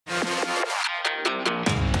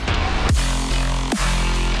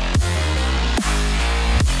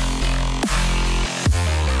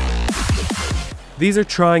These are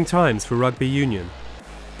trying times for rugby union.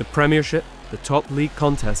 The Premiership, the top league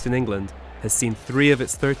contest in England, has seen 3 of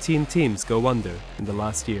its 13 teams go under in the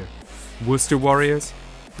last year. Worcester Warriors,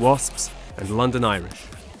 Wasps and London Irish.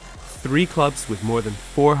 3 clubs with more than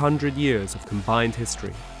 400 years of combined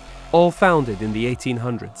history, all founded in the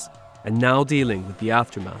 1800s and now dealing with the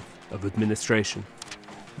aftermath of administration.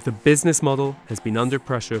 The business model has been under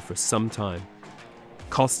pressure for some time.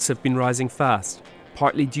 Costs have been rising fast,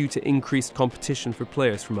 partly due to increased competition for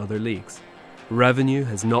players from other leagues. Revenue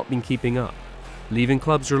has not been keeping up, leaving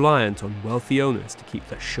clubs reliant on wealthy owners to keep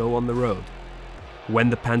the show on the road. When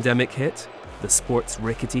the pandemic hit, the sport's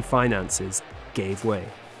rickety finances gave way.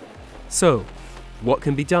 So, what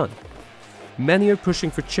can be done? Many are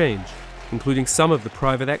pushing for change, including some of the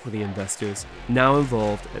private equity investors now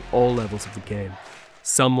involved at all levels of the game.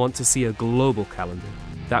 Some want to see a global calendar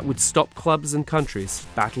that would stop clubs and countries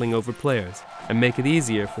battling over players and make it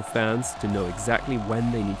easier for fans to know exactly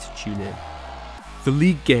when they need to tune in. The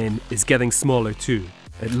league game is getting smaller too,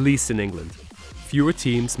 at least in England. Fewer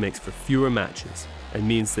teams makes for fewer matches and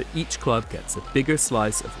means that each club gets a bigger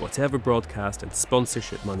slice of whatever broadcast and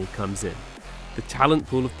sponsorship money comes in. The talent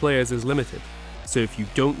pool of players is limited, so if you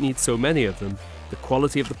don't need so many of them, the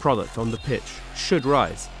quality of the product on the pitch should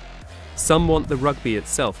rise. Some want the rugby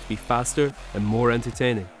itself to be faster and more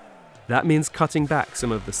entertaining. That means cutting back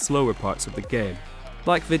some of the slower parts of the game,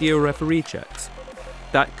 like video referee checks.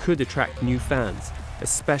 That could attract new fans,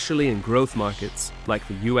 especially in growth markets like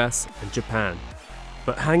the US and Japan.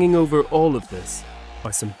 But hanging over all of this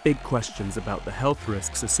are some big questions about the health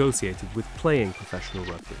risks associated with playing professional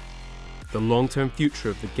rugby. The long-term future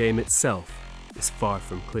of the game itself is far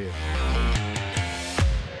from clear.